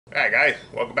Hi guys,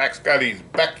 welcome back to Scotty's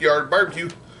Backyard Barbecue,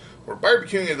 where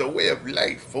barbecuing is a way of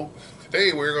life, folks.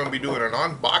 Today we're going to be doing an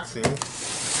unboxing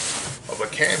of a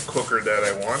can cooker that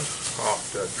I won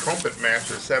off the Trumpet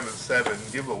Master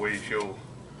 7.7 giveaway show.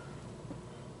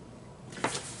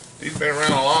 These been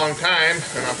around a long time,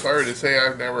 and I'm sorry to say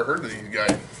I've never heard of these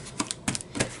guys.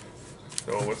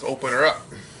 So let's open her up.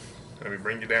 Let me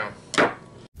bring you down.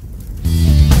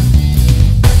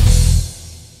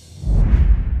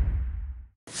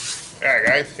 Alright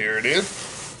guys, here it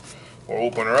is. We'll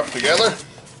open her up together.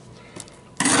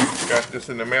 Got this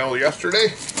in the mail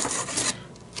yesterday.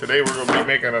 Today we're going to be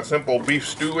making a simple beef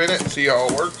stew in it, see how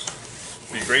it works.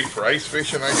 Be great for ice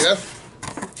fishing, I guess.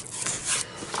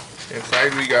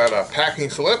 Inside we got a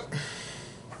packing slip.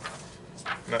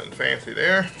 Nothing fancy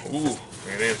there. Ooh,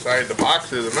 and inside the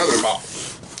box is another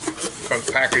box. Comes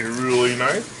packaged really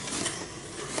nice.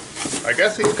 I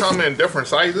guess these come in different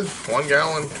sizes. 1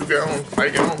 gallon, 2 gallon,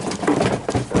 5 gallon,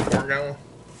 or 4 gallon.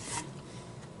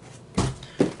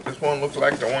 This one looks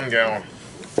like the 1 gallon.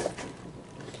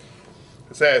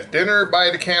 It says dinner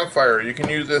by the campfire. You can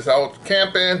use this out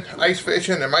camping, ice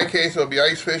fishing. In my case it'll be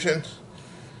ice fishing.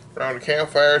 Around the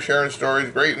campfire, sharing stories,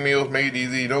 great meals made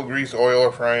easy, no grease, oil,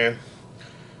 or frying.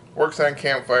 Works on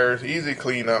campfires, easy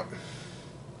cleanup.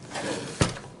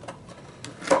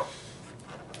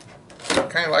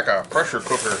 Kind of like a pressure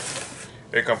cooker.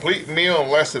 A complete meal in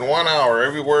less than 1 hour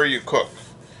everywhere you cook.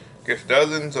 Gets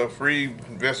dozens of free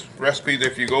recipes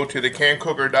if you go to the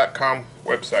CanCooker.com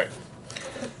website.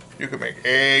 You can make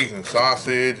eggs and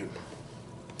sausage and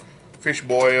fish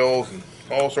boils and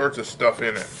all sorts of stuff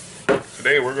in it.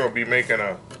 Today we're going to be making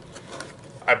a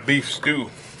beef stew.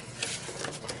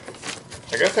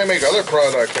 I guess they make other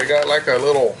products. They got like a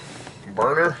little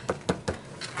burner.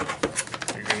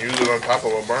 You can use it on top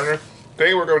of a burner.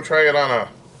 Today we're going to try it on a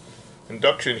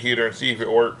induction heater and see if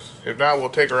it works. If not, we'll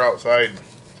take her outside and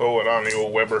throw it on the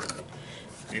old Weber.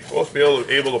 You're supposed to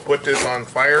be able to put this on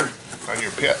fire on your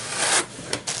pit.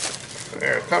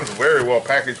 There, it comes very well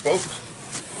packaged, folks.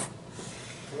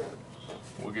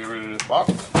 We'll get rid of this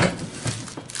box.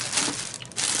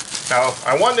 Now,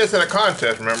 I won this in a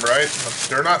contest, remember, right?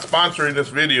 They're not sponsoring this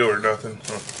video or nothing.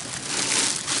 So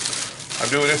I'm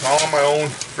doing this all on my own,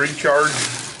 free charge.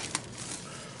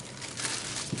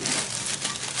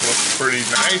 Looks pretty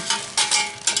nice.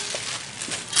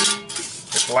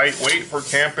 It's lightweight for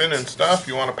camping and stuff.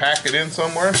 You want to pack it in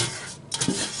somewhere.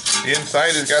 The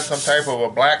inside has got some type of a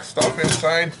black stuff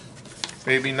inside.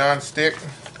 Maybe non-stick.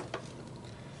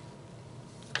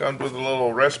 Comes with a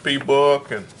little recipe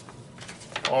book and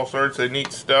all sorts of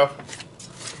neat stuff.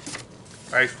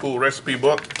 Nice cool recipe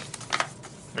book.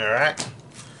 Alright.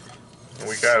 And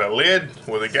we got a lid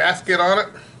with a gasket on it.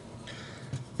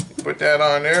 Put that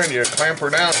on there and you clamp her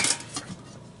down.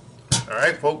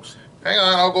 Alright folks, hang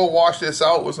on, I'll go wash this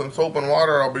out with some soap and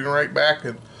water. I'll be right back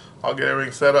and I'll get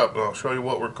everything set up and I'll show you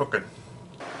what we're cooking.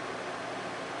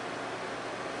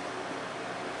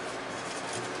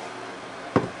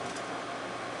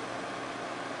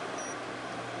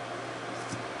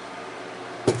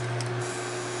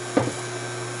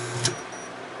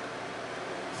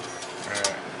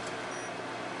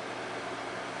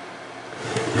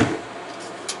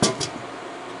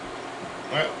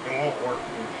 Well, it won't work.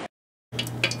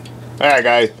 Alright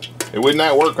guys, it would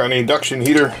not work on the induction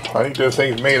heater. I think this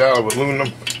thing's made out of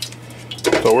aluminum.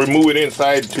 So we're moving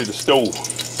inside to the stove.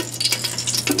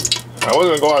 I wasn't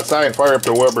going to go outside and fire up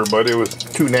the Weber, but it was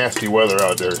too nasty weather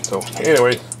out there. So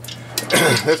anyway,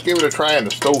 let's give it a try on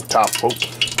the stove top, folks.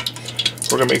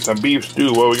 We're going to make some beef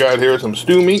stew. What we got here is some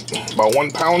stew meat, about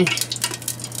 1 pound.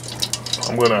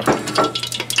 I'm going to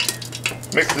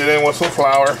mix it in with some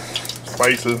flour,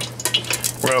 spices.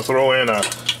 We're going to throw in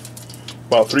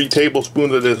about 3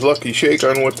 tablespoons of this Lucky Shake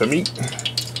on with the meat.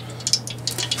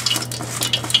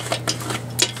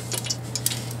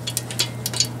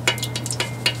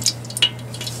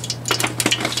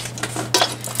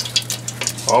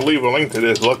 I'll leave a link to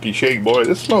this Lucky Shake, boy.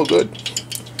 This smells good.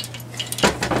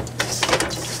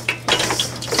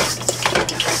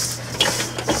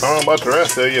 I don't know about the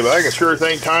rest of you, but I can sure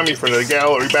thank Tommy from the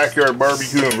Gallery Backyard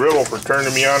Barbecue and Griddle for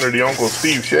turning me on to the Uncle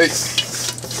Steve Shake.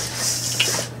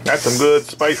 That's some good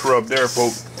spice rub there,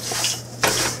 folks.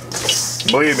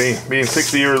 Believe me, being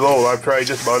 60 years old, I've tried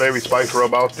just about every spice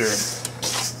rub out there.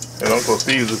 And Uncle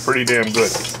Steve's is pretty damn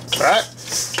good. Alright,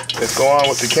 let's go on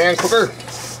with the can cooker.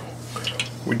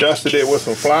 We dusted it with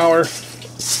some flour.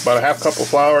 About a half cup of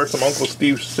flour, some Uncle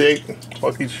Steve's shake,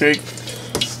 Lucky Shake.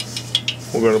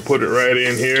 We're going to put it right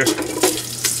in here.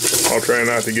 I'll try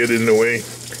not to get it in the way.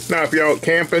 Now if you're out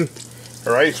camping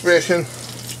or ice fishing,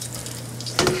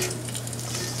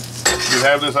 get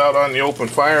always have this out on the open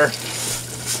fire.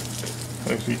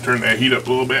 Let's see, turn that heat up a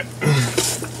little bit.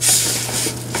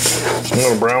 I'm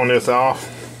going to brown this off.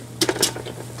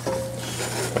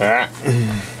 Alright.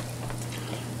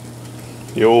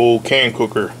 The old can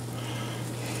cooker.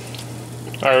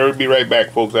 Alright, we'll be right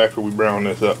back, folks, after we brown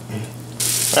this up.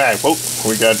 Alright, folks,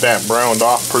 we got that browned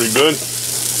off pretty good.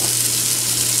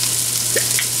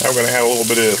 Now we're going to add a little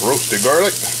bit of this roasted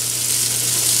garlic.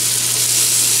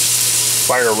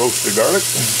 Fire roasted garlic.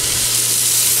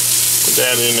 Put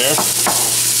that in there.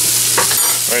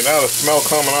 Right now the smell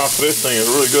coming off of this thing is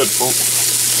really good, folks.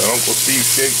 That Uncle Steve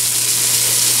shake.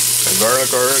 The garlic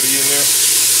already in there.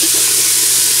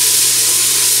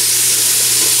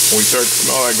 When we start to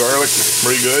smell that garlic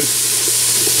pretty good,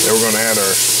 then we're going to add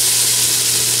our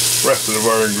rest of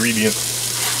our ingredients,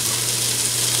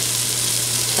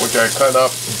 which I cut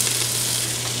up.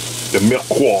 The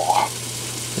mirepoix.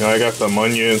 You know, I got some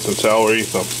onions, some celery,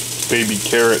 some baby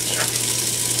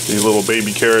carrots. These little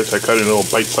baby carrots, I cut in little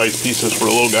bite-sized pieces for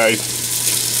the little guys.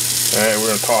 Alright,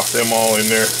 we're going to toss them all in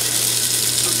there.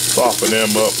 Soften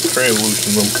them up,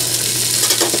 translucent them.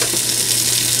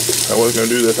 I was going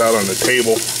to do this out on the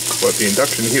table, but the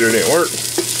induction heater didn't work.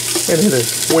 And it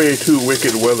is way too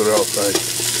wicked weather outside.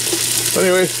 But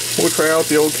anyway, we'll try out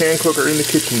the old can cooker in the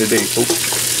kitchen today,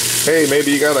 folks. Hey,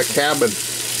 maybe you got a cabin.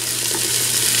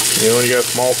 You know, you got a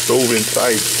small stove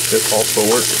inside. This also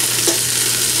works.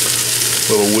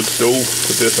 Little wood stove.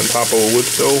 Put this on top of a wood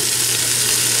stove.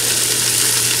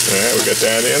 Alright, we got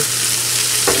that in.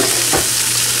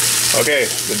 Okay,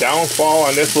 the downfall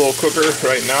on this little cooker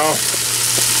right now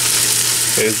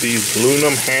is these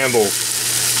aluminum handles.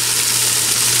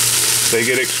 They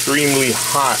get extremely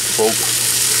hot, folks.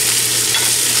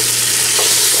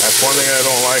 That's one thing I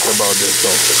don't like about this,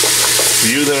 though. If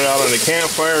you're using it out on the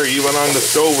campfire, even on the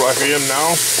stove like I am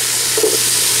now,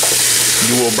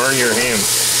 you will burn your hands.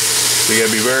 So you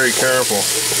gotta be very careful.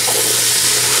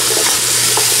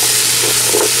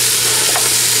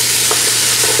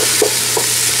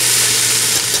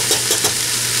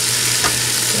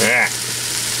 Yeah,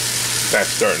 that's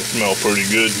starting to smell pretty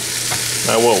good.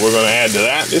 Now what we're gonna add to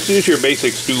that, this is your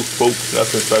basic stew, folks.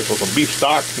 Nothing special. Some beef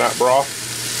stock, not broth.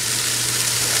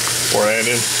 Pour that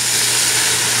in.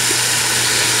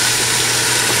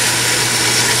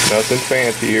 Nothing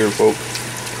fancy here, folks.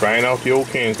 Trying out the old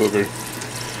can cooker.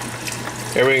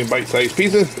 Everything bite-sized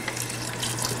pieces.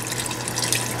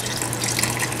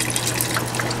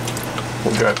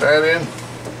 We got that in.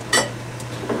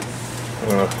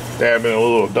 Dab in a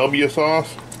little W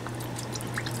sauce.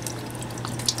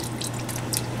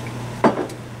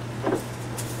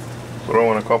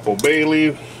 Throw in a couple bay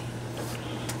leaves.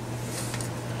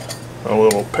 A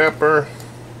little pepper.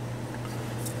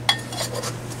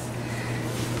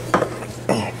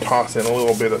 Toss in a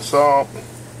little bit of salt.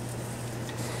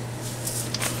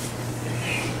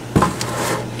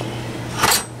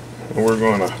 And we're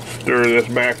going to stir this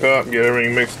back up, get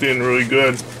everything mixed in really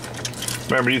good.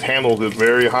 Remember, these handles is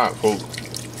very hot, folks.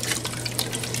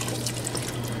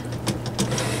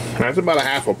 That's about a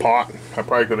half a pot. I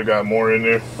probably could have got more in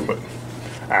there, but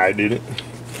I didn't.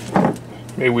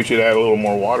 Maybe we should add a little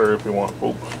more water if you want,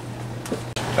 folks.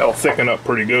 That'll thicken up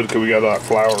pretty good because we got a lot of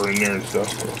flour in there and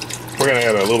stuff. We're going to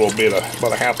add a little bit of,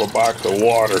 about a half a box of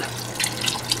water.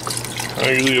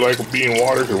 I usually like being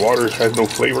water because water has no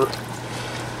flavor.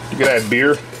 You could add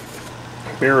beer.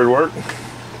 Beer would work.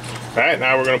 Alright,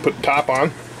 now we're going to put the top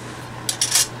on.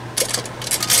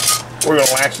 We're going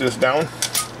to latch this down.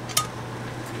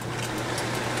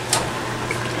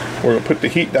 We're going to put the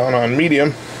heat down on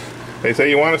medium. They say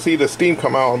you want to see the steam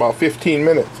come out in about 15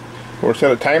 minutes. We'll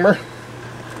set a timer.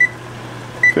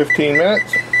 15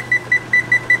 minutes.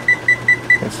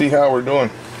 And see how we're doing.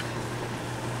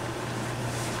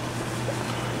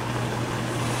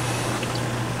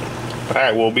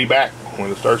 Alright, we'll be back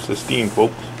when it starts to steam,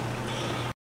 folks.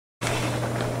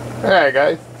 Alright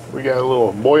guys, we got a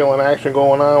little boiling action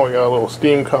going on. We got a little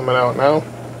steam coming out now.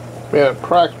 Been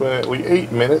approximately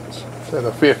 8 minutes instead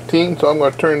of 15, so I'm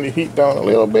going to turn the heat down a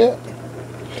little bit.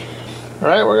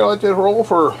 Alright, we're going to let this roll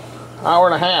for an hour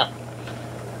and a half.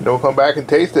 Don't come back and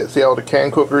taste it, see how the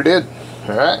can cooker did.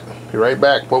 Alright, be right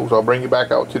back, folks. I'll bring you back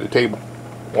out to the table.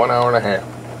 1 hour and a half.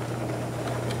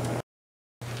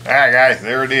 Alright guys,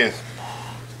 there it is.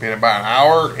 Been about an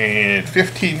hour and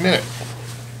 15 minutes.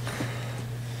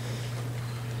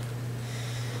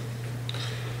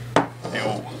 The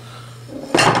old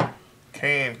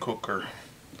can cooker.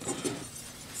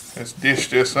 Let's dish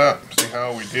this up, see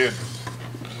how we did.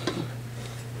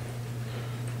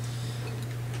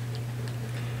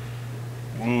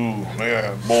 Ooh, look at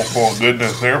that bowl full of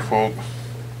goodness there, folks.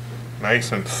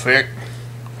 Nice and thick.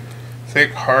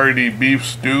 thick, hearty beef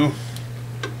stew.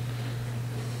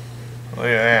 Look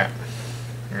at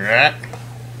that.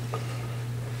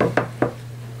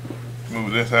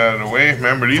 Move this out of the way.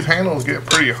 Remember, these handles get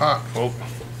pretty hot, folks.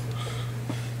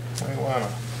 Might want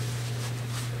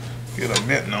to get a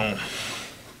mitten on.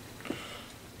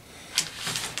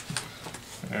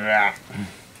 Alright.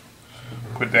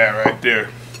 Put that right there.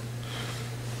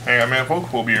 Hang on, man,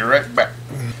 folks. We'll be right back.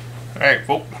 Alright,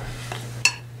 folks.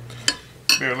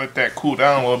 Better let that cool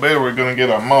down a little bit. We're going to get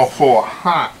a mouthful of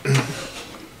hot.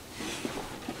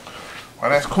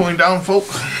 While that's cooling down, folks,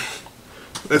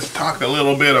 let's talk a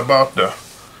little bit about the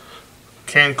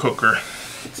CanCooker.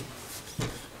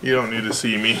 You don't need to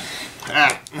see me.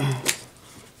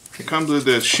 It comes with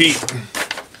this sheet.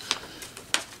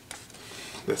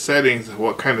 The settings of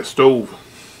what kind of stove.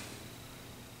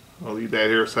 I'll leave that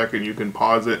here a second. You can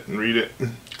pause it and read it.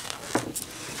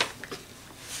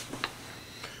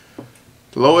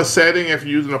 The lowest setting if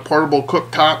you're using a portable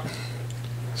cooktop,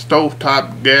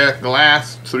 stovetop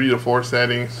glass, 3 to 4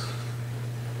 settings.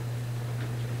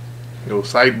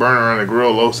 Side burner on the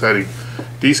grill, low setting.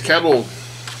 These kettles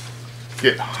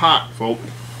get hot, folks.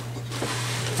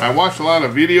 I watched a lot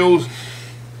of videos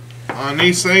on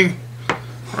these things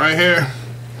right here.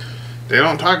 They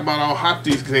don't talk about how hot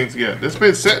these things get. This has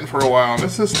been sitting for a while and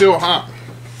this is still hot.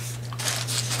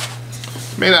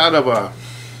 It's made out of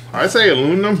I say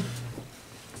aluminum.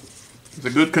 It's a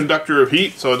good conductor of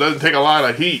heat, so it doesn't take a lot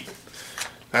of heat.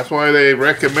 That's why they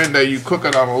recommend that you cook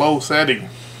it on a low setting.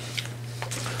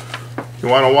 You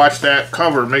want to watch that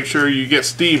cover. Make sure you get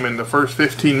steam in the first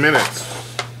 15 minutes.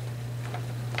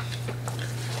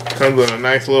 Comes with a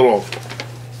nice little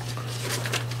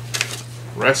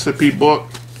recipe book.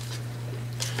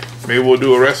 Maybe we'll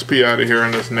do a recipe out of here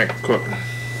on this next cook.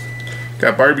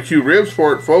 Got barbecue ribs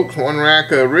for it, folks. 1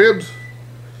 rack of ribs,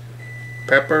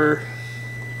 pepper,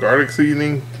 garlic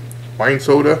seasoning, wine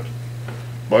soda,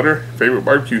 butter, favorite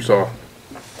barbecue sauce.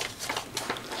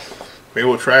 Maybe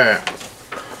we'll try that.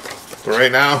 So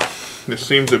right now, this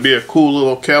seems to be a cool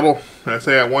little kettle. I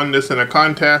say I won this in a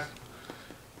contest.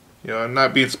 I'm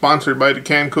not being sponsored by the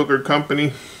CanCooker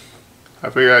company. I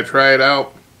figured I'd try it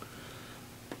out.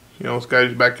 This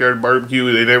guy's backyard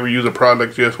barbecue. They never use a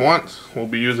product just once. We'll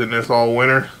be using this all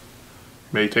winter.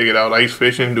 May take it out ice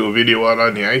fishing, do a video out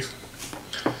on the ice.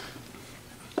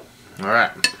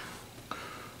 Alright.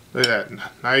 Look at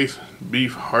that. Nice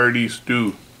beef hearty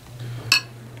stew.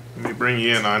 Let me bring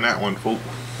you in on that one, folks.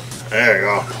 There you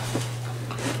go.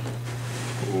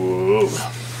 Whoa.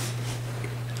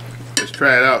 Let's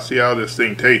try it out, see how this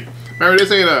thing tastes. Remember,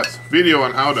 this ain't a video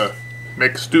on how to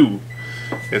make stew.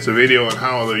 It's a video on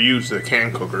how to use the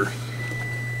CanCooker.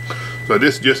 So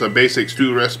this is just a basic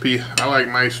stew recipe. I like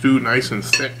my stew nice and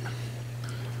thick.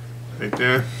 Right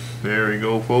there. There we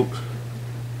go, folks.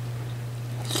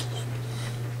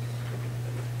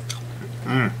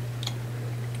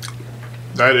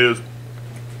 That is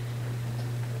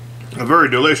a very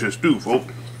delicious stew,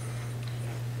 folks.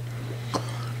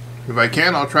 If I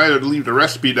can, I'll try to leave the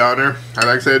recipe down there. Like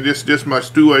I said, just my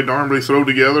stew I normally throw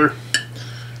together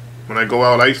when I go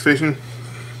out ice fishing.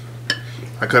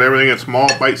 I cut everything in small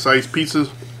bite-sized pieces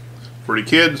for the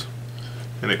kids,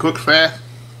 and it cooks fast.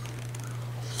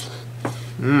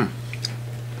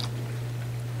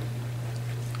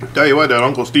 Tell you what, that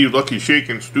Uncle Steve's Lucky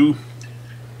Shakin' stew,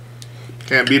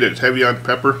 can't beat it. It's heavy on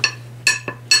pepper.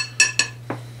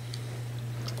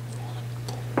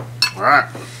 Alright.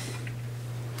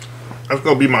 That's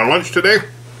going to be my lunch today.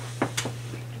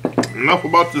 Enough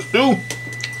about the stew.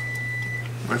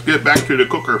 Let's get back to the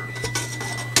cooker.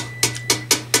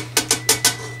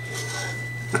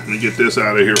 Let me get this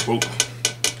out of here, folks,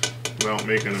 without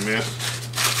making a mess.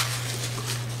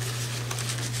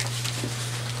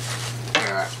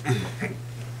 Alright.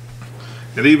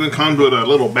 It even comes with a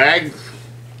little bag.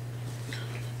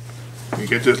 You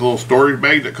get this little storage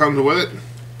bag that comes with it.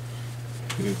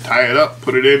 You can tie it up,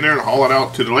 put it in there, and haul it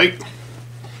out to the lake.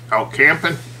 Out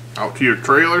camping, out to your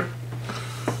trailer.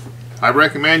 I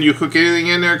recommend you cook anything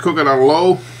in there, cook it on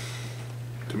low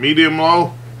to medium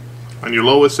low on your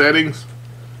lowest settings.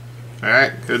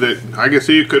 Alright, because I can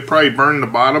see you could probably burn the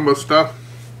bottom of stuff.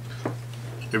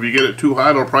 If you get it too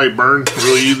hot, it'll probably burn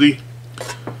really easy.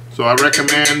 So I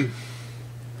recommend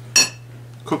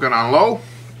cooking on low.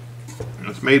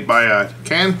 It's made by a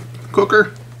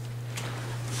CanCooker.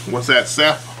 What's that,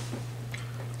 Seth?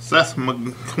 Seth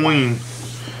McQueen.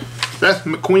 Seth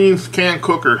McQueen's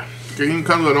CanCooker. He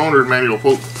comes with an owner's manual,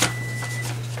 folks.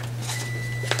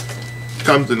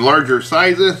 Comes in larger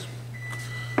sizes.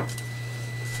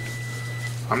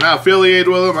 I'm not affiliated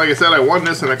with them. Like I said, I won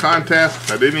this in a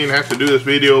contest. I didn't even have to do this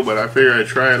video, but I figured I'd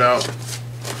try it out.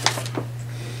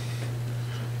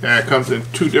 Yeah, it comes in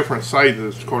 2 different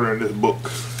sizes according to this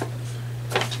book.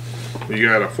 You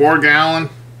got a 4-gallon,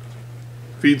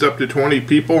 feeds up to 20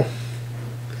 people.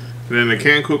 And then the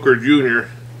CanCooker Junior,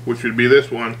 which would be this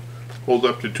one, holds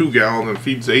up to 2 gallons and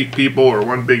feeds 8 people or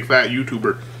 1 big fat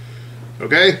YouTuber.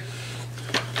 Okay?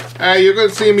 You're going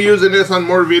to see me using this on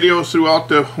more videos throughout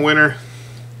the winter.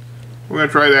 We're going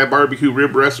to try that barbecue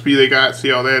rib recipe they got, see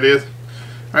how that is.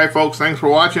 Alright folks, thanks for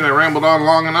watching. I rambled on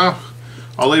long enough.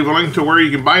 I'll leave a link to where you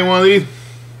can buy one of these.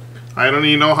 I don't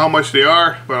even know how much they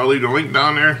are, but I'll leave the link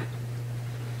down there.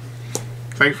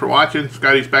 Thanks for watching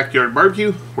Scotty's Backyard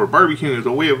Barbecue, where barbecuing is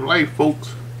a way of life,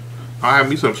 folks. I'll have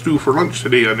me some stew for lunch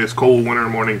today on this cold winter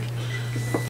morning.